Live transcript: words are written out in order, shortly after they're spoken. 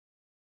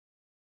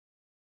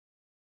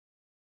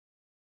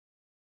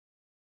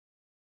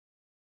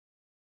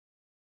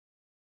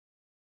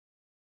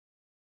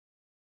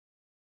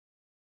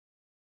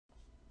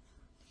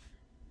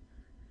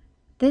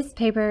This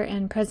paper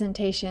and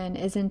presentation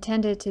is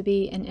intended to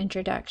be an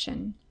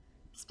introduction,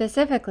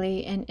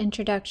 specifically an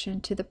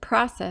introduction to the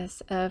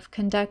process of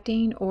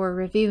conducting or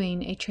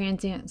reviewing a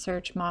transient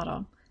surge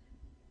model.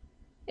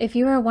 If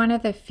you are one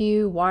of the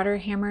few water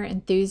hammer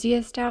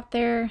enthusiasts out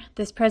there,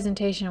 this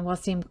presentation will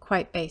seem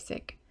quite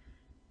basic.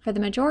 For the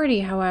majority,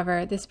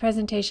 however, this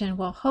presentation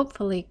will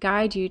hopefully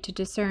guide you to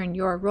discern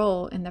your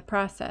role in the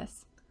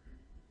process.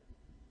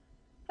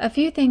 A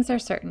few things are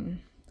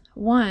certain.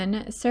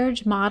 1.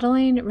 Surge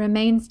modeling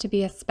remains to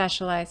be a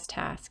specialized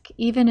task,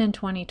 even in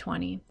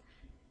 2020.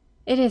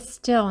 It is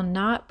still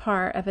not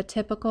part of a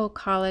typical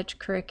college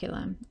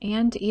curriculum,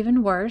 and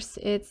even worse,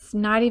 it's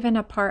not even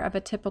a part of a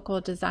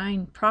typical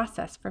design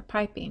process for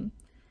piping.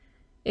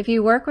 If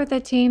you work with a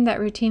team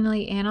that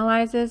routinely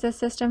analyzes a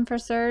system for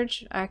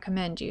surge, I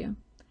commend you.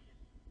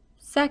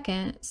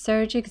 Second,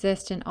 surge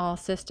exists in all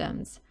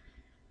systems.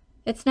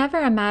 It's never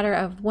a matter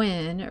of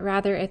when,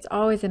 rather it's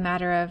always a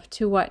matter of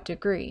to what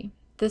degree.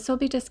 This will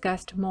be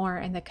discussed more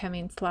in the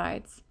coming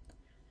slides.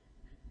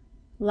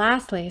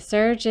 Lastly,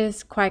 surge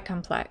is quite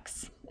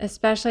complex,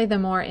 especially the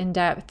more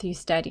in-depth you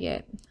study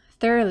it.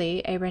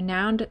 Thoroughly, a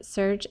renowned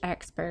surge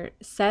expert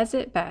says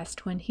it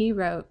best when he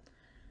wrote,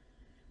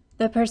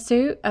 "The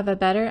pursuit of a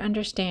better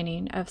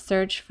understanding of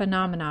surge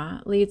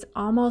phenomena leads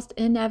almost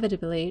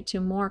inevitably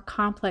to more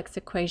complex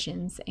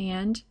equations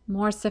and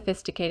more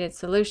sophisticated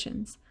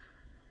solutions.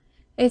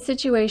 A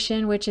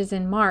situation which is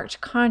in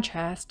marked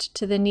contrast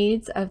to the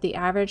needs of the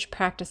average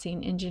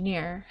practicing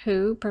engineer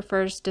who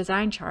prefers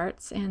design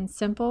charts and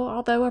simple,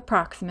 although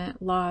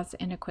approximate, laws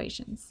and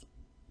equations."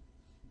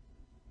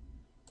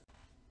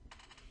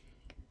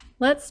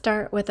 Let's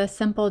start with a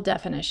simple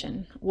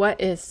definition. What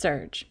is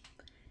surge?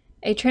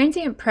 A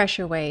transient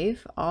pressure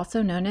wave,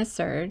 also known as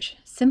surge,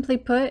 simply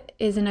put,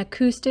 is an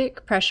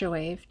acoustic pressure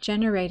wave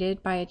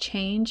generated by a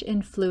change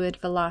in fluid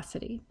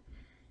velocity.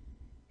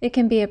 It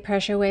can be a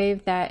pressure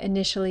wave that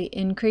initially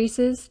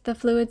increases the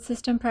fluid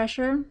system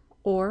pressure,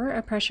 or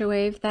a pressure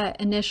wave that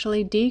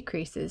initially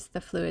decreases the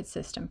fluid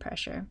system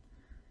pressure.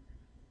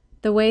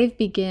 The wave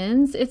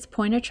begins its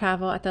point of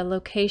travel at the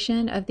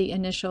location of the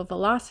initial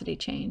velocity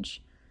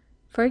change.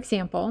 For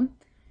example,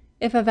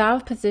 if a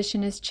valve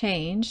position is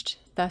changed,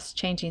 thus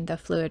changing the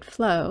fluid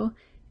flow,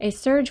 a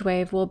surge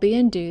wave will be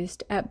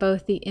induced at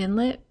both the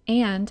inlet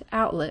and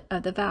outlet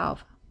of the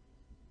valve.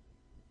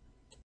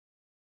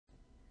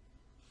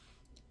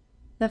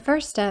 The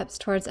first steps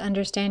towards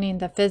understanding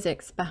the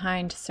physics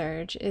behind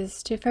surge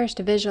is to first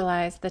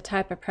visualize the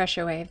type of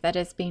pressure wave that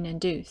is being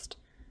induced.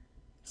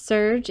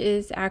 Surge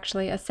is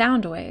actually a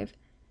sound wave.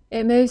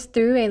 It moves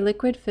through a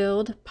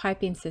liquid-filled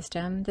piping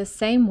system the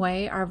same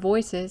way our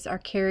voices are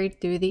carried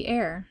through the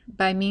air,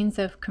 by means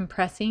of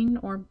compressing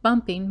or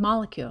bumping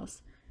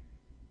molecules.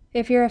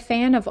 If you're a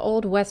fan of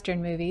old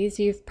Western movies,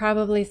 you've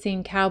probably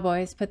seen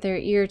cowboys put their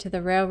ear to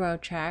the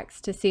railroad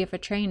tracks to see if a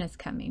train is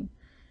coming.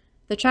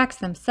 The tracks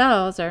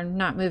themselves are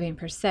not moving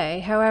per se.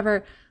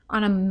 However,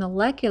 on a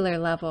molecular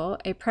level,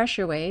 a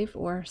pressure wave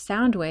or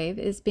sound wave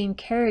is being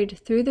carried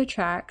through the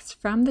tracks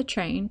from the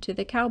train to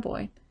the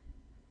cowboy.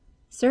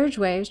 Surge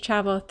waves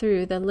travel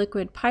through the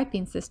liquid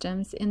piping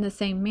systems in the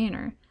same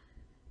manner.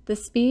 The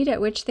speed at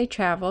which they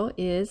travel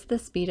is the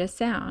speed of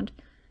sound,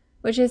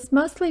 which is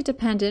mostly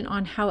dependent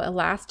on how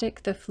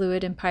elastic the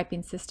fluid and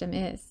piping system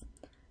is.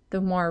 The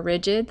more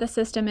rigid the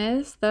system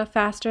is, the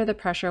faster the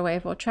pressure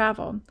wave will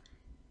travel.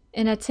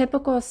 In a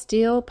typical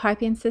steel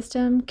piping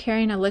system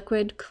carrying a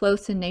liquid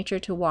close in nature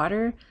to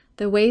water,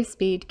 the wave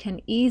speed can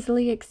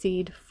easily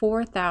exceed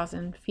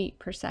 4,000 feet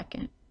per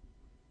second.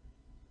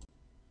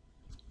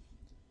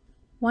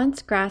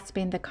 Once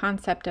grasping the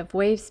concept of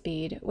wave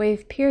speed,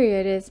 wave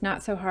period is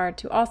not so hard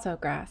to also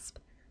grasp.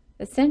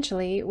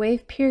 Essentially,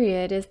 wave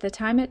period is the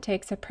time it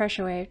takes a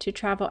pressure wave to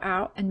travel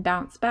out and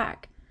bounce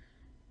back.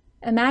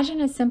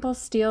 Imagine a simple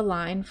steel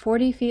line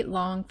 40 feet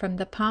long from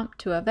the pump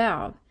to a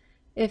valve.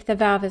 If the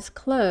valve is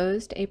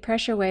closed, a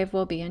pressure wave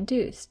will be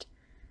induced.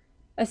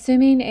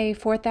 Assuming a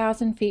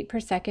 4,000 feet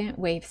per second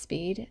wave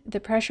speed, the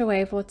pressure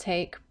wave will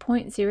take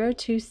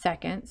 0.02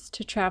 seconds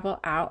to travel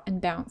out and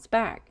bounce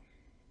back.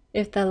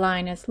 If the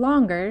line is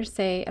longer,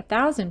 say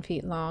 1,000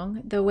 feet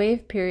long, the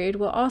wave period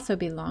will also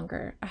be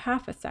longer, a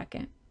half a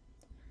second.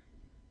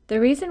 The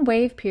reason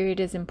wave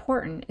period is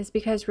important is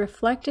because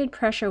reflected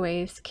pressure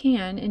waves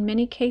can, in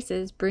many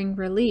cases, bring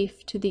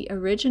relief to the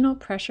original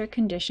pressure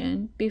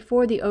condition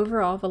before the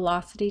overall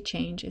velocity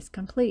change is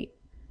complete.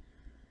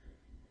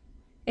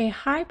 A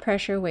high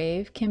pressure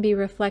wave can be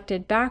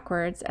reflected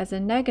backwards as a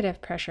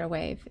negative pressure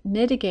wave,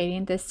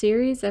 mitigating the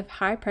series of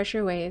high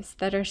pressure waves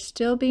that are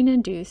still being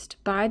induced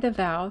by the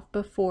valve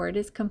before it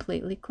is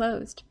completely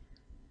closed.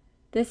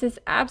 This is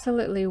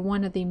absolutely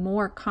one of the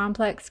more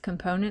complex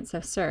components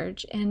of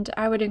surge, and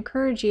I would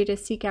encourage you to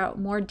seek out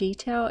more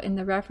detail in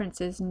the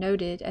references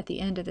noted at the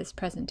end of this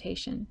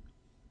presentation.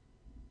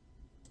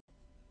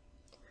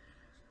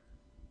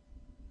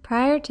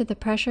 Prior to the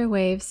pressure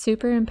waves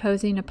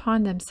superimposing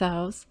upon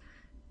themselves,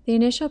 the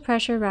initial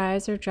pressure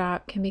rise or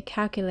drop can be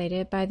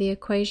calculated by the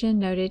equation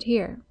noted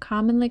here,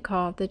 commonly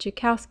called the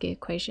Joukowsky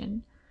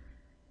equation.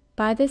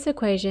 By this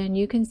equation,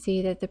 you can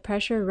see that the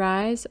pressure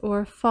rise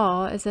or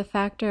fall is a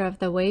factor of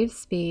the wave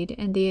speed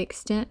and the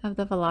extent of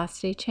the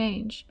velocity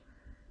change.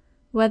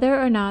 Whether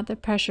or not the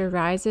pressure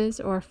rises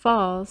or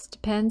falls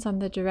depends on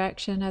the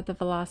direction of the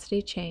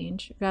velocity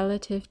change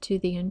relative to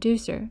the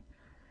inducer.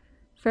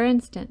 For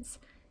instance,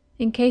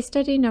 in case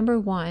study number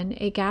 1,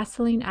 a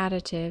gasoline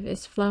additive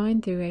is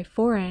flowing through a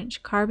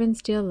 4-inch carbon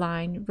steel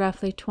line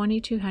roughly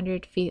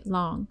 2,200 feet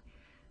long.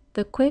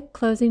 The quick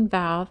closing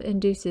valve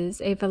induces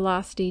a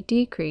velocity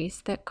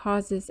decrease that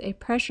causes a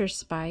pressure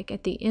spike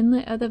at the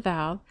inlet of the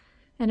valve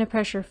and a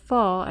pressure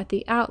fall at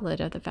the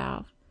outlet of the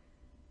valve.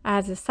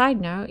 As a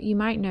side note, you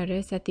might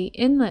notice at the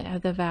inlet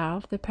of the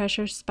valve the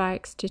pressure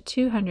spikes to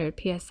 200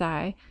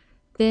 psi,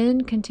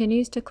 then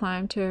continues to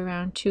climb to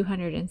around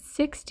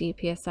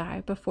 260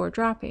 psi before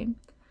dropping.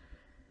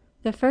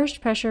 The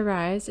first pressure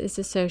rise is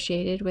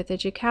associated with the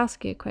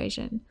Joukowsky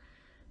equation.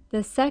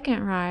 The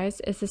second rise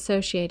is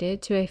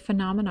associated to a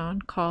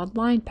phenomenon called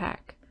line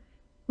pack.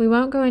 We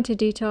won't go into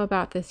detail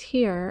about this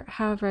here,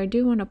 however I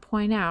do want to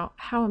point out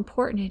how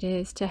important it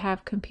is to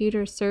have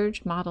computer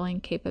surge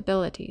modeling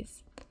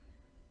capabilities.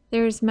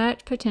 There is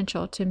much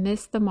potential to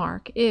miss the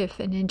mark if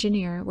an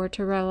engineer were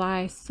to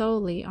rely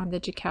solely on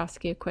the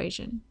Joukowsky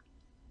equation.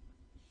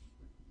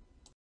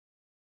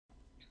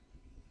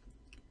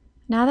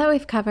 Now that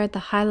we've covered the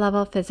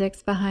high-level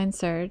physics behind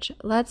surge,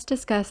 let's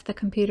discuss the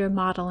computer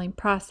modeling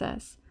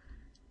process.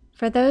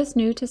 For those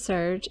new to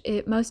surge,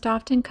 it most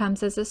often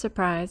comes as a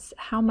surprise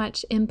how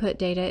much input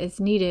data is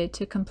needed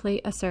to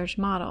complete a surge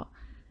model,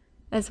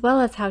 as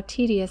well as how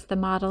tedious the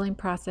modeling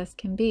process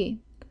can be.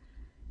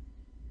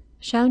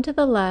 Shown to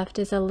the left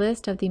is a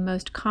list of the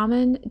most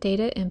common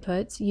data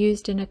inputs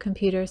used in a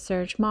computer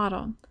surge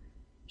model.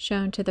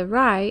 Shown to the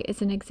right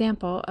is an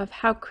example of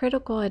how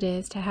critical it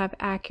is to have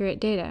accurate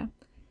data.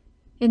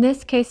 In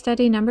this case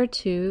study number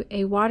 2,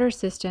 a water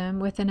system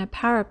within a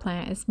power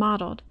plant is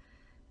modeled.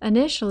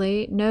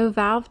 Initially, no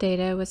valve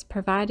data was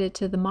provided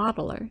to the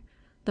modeler.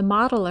 The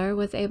modeler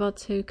was able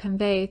to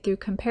convey through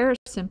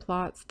comparison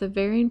plots the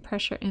varying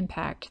pressure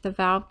impact the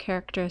valve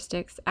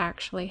characteristics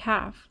actually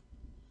have.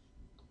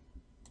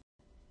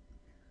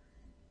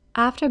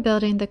 After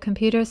building the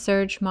computer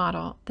surge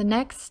model, the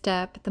next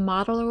step the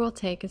modeler will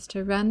take is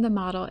to run the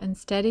model in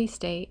steady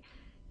state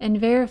and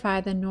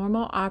verify the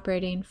normal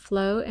operating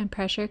flow and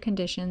pressure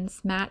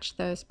conditions match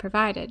those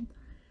provided.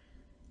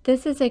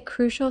 This is a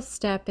crucial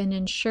step in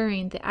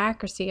ensuring the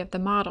accuracy of the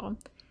model.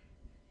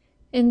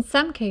 In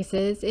some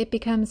cases, it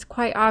becomes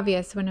quite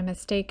obvious when a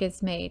mistake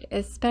is made,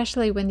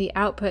 especially when the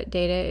output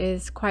data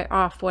is quite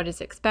off what is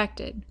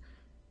expected.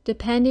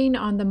 Depending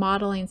on the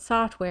modeling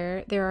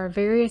software, there are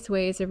various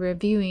ways of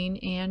reviewing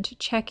and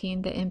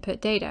checking the input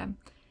data.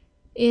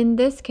 In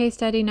this case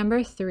study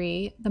number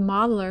 3, the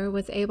modeler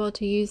was able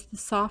to use the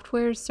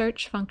software's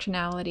search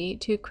functionality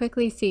to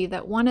quickly see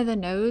that one of the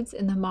nodes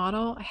in the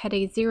model had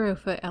a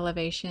 0-foot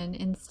elevation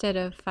instead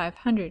of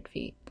 500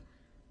 feet.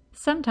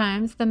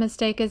 Sometimes the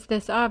mistake is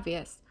this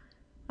obvious.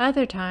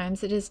 Other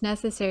times it is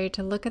necessary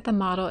to look at the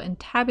model in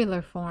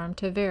tabular form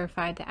to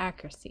verify the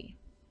accuracy.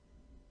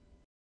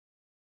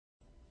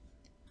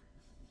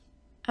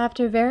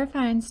 After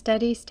verifying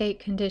steady state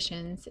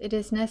conditions, it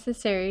is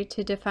necessary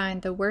to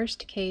define the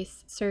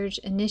worst-case surge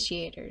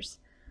initiators.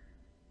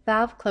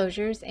 Valve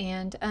closures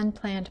and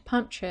unplanned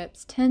pump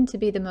trips tend to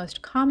be the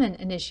most common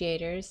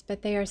initiators,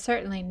 but they are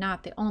certainly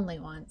not the only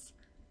ones.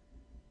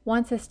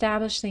 Once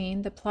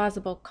establishing the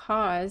plausible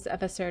cause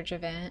of a surge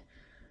event,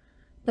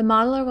 the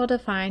modeler will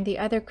define the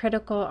other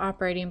critical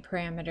operating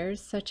parameters,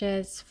 such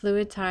as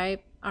fluid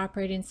type,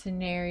 operating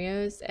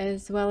scenarios,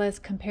 as well as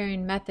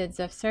comparing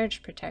methods of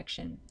surge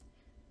protection.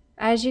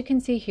 As you can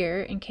see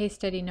here in case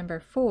study number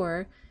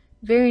 4,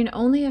 varying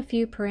only a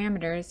few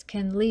parameters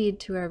can lead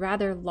to a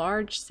rather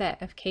large set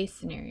of case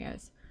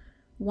scenarios.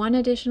 One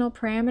additional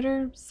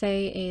parameter,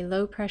 say a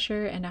low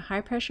pressure and a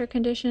high pressure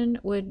condition,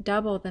 would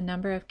double the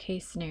number of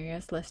case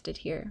scenarios listed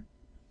here.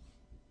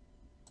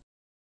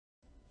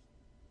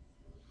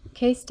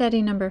 Case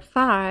study number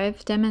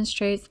 5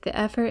 demonstrates the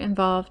effort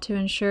involved to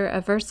ensure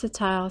a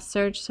versatile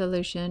surge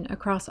solution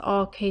across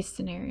all case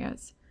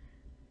scenarios.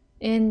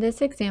 In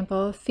this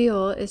example,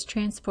 fuel is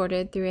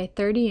transported through a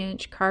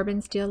 30-inch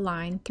carbon steel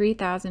line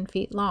 3,000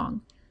 feet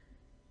long.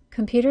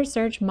 Computer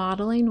surge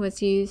modeling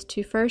was used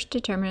to first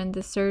determine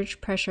the surge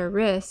pressure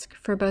risk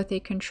for both a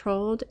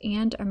controlled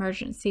and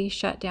emergency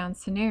shutdown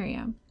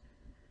scenario.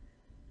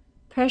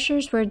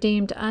 Pressures were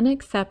deemed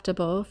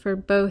unacceptable for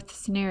both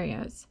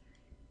scenarios.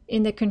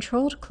 In the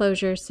controlled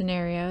closure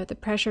scenario, the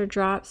pressure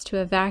drops to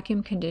a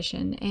vacuum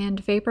condition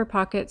and vapor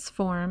pockets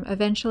form,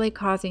 eventually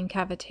causing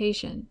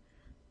cavitation.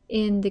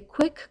 In the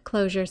quick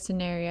closure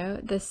scenario,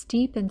 the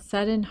steep and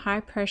sudden high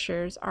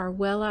pressures are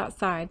well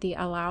outside the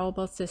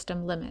allowable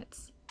system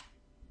limits.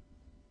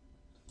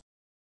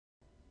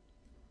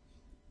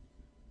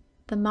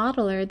 The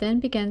modeler then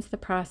begins the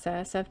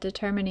process of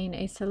determining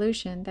a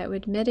solution that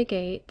would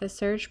mitigate the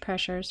surge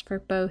pressures for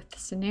both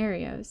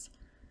scenarios.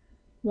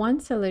 One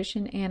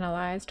solution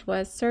analyzed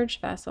was surge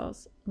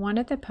vessels, one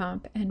at the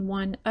pump and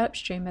one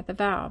upstream of the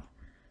valve.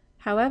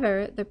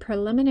 However, the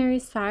preliminary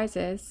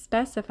sizes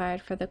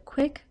specified for the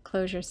quick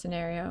closure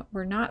scenario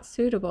were not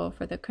suitable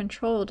for the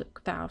controlled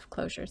valve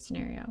closure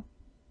scenario.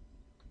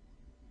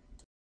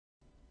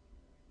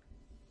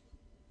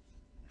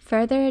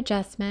 Further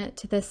adjustment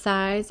to the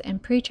size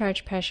and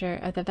precharge pressure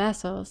of the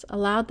vessels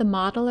allowed the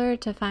modeler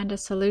to find a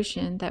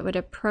solution that would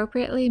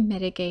appropriately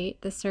mitigate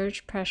the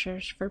surge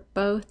pressures for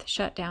both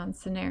shutdown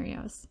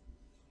scenarios.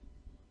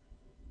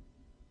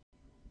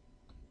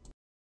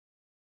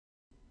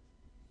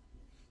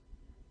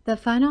 The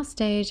final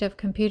stage of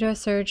computer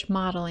surge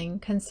modeling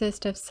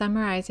consists of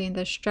summarizing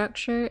the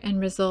structure and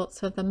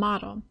results of the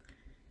model.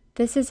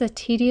 This is a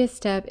tedious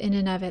step in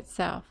and of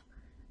itself.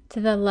 To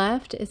the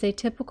left is a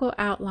typical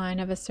outline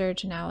of a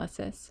surge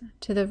analysis.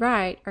 To the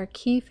right are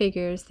key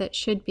figures that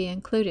should be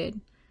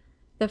included.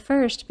 The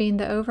first being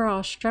the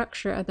overall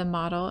structure of the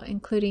model,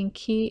 including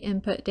key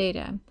input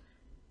data.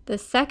 The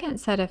second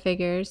set of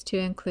figures to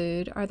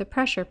include are the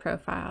pressure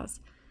profiles.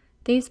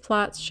 These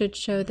plots should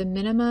show the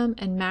minimum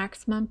and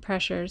maximum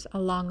pressures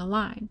along a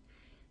line.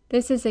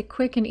 This is a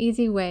quick and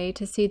easy way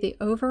to see the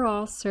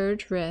overall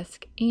surge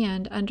risk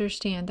and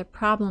understand the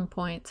problem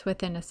points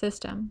within a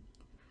system.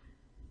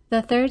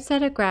 The third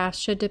set of graphs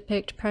should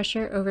depict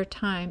pressure over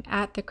time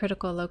at the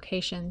critical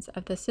locations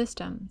of the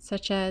system,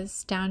 such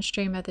as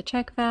downstream of the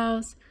check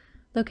valves,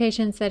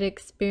 locations that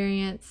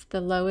experience the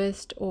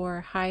lowest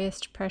or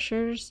highest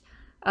pressures,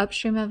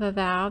 upstream of a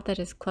valve that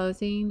is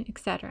closing,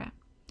 etc.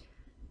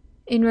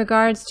 In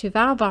regards to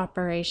valve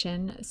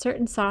operation,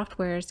 certain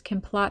softwares can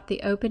plot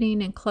the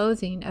opening and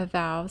closing of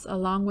valves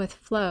along with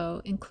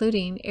flow,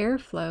 including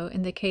airflow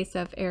in the case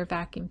of air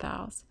vacuum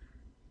valves.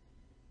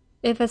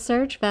 If a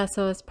surge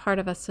vessel is part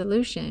of a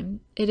solution,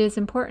 it is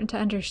important to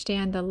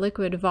understand the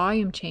liquid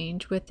volume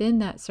change within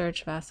that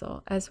surge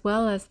vessel, as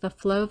well as the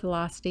flow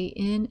velocity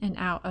in and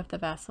out of the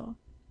vessel.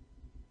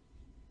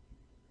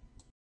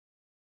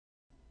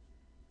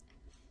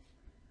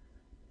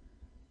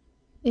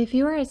 If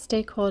you are a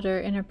stakeholder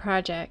in a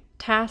project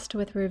tasked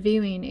with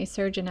reviewing a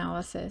surge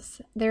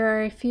analysis, there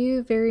are a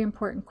few very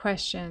important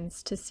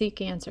questions to seek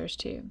answers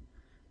to.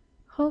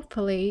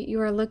 Hopefully,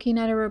 you are looking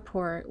at a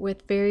report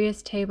with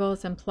various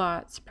tables and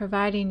plots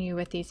providing you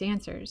with these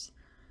answers.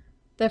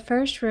 The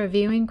first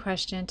reviewing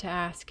question to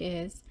ask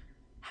is,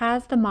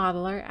 has the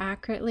modeler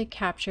accurately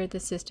captured the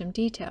system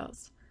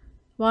details?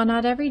 While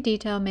not every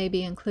detail may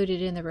be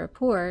included in the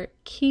report,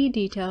 key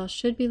details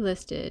should be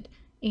listed,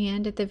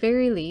 and at the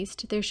very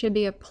least, there should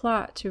be a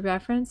plot to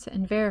reference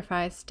and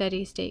verify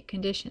steady-state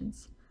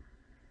conditions.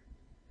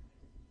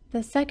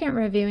 The second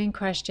reviewing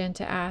question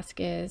to ask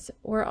is,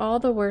 were all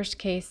the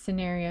worst-case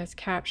scenarios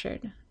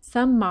captured?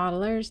 Some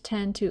modelers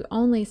tend to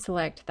only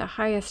select the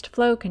highest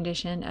flow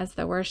condition as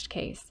the worst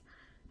case.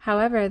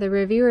 However, the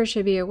reviewer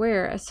should be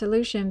aware a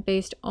solution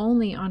based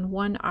only on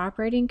one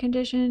operating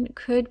condition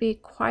could be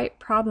quite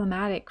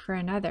problematic for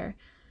another,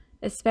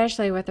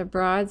 especially with a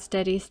broad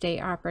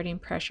steady-state operating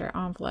pressure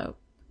envelope.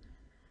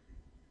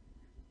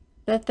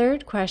 The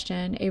third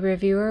question a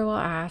reviewer will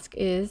ask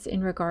is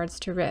in regards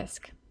to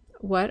risk.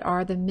 What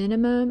are the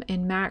minimum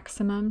and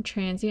maximum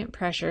transient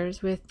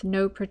pressures with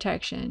no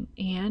protection,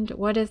 and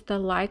what is the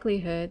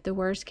likelihood the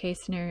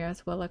worst-case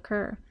scenarios will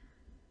occur?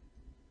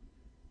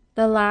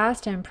 The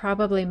last and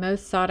probably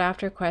most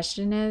sought-after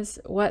question is,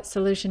 what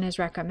solution is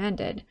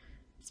recommended?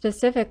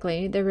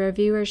 Specifically, the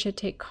reviewer should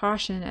take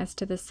caution as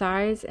to the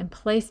size and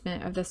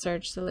placement of the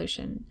surge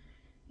solution.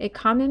 A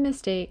common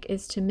mistake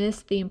is to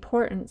miss the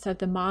importance of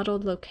the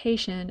modeled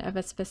location of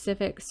a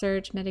specific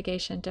surge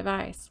mitigation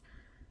device.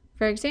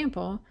 For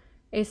example,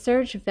 a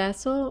surge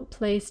vessel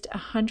placed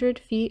 100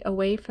 feet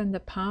away from the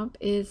pump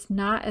is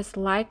not as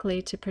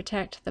likely to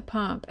protect the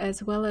pump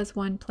as well as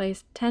one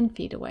placed 10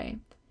 feet away.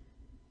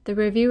 The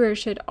reviewer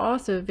should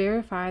also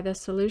verify the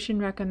solution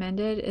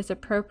recommended is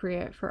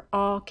appropriate for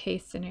all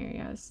case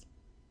scenarios.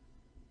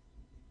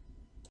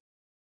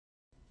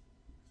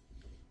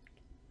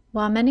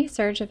 While many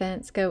surge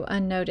events go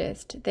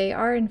unnoticed, they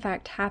are in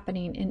fact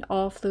happening in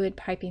all fluid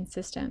piping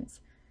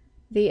systems.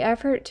 The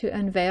effort to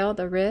unveil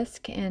the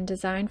risk and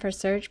design for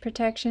surge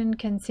protection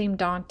can seem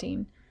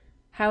daunting.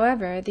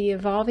 However, the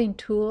evolving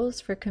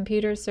tools for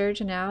computer surge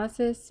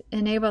analysis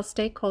enable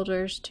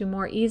stakeholders to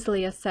more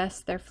easily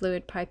assess their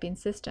fluid piping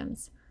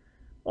systems.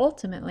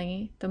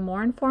 Ultimately, the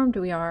more informed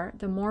we are,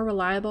 the more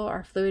reliable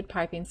our fluid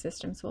piping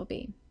systems will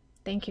be.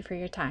 Thank you for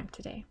your time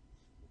today.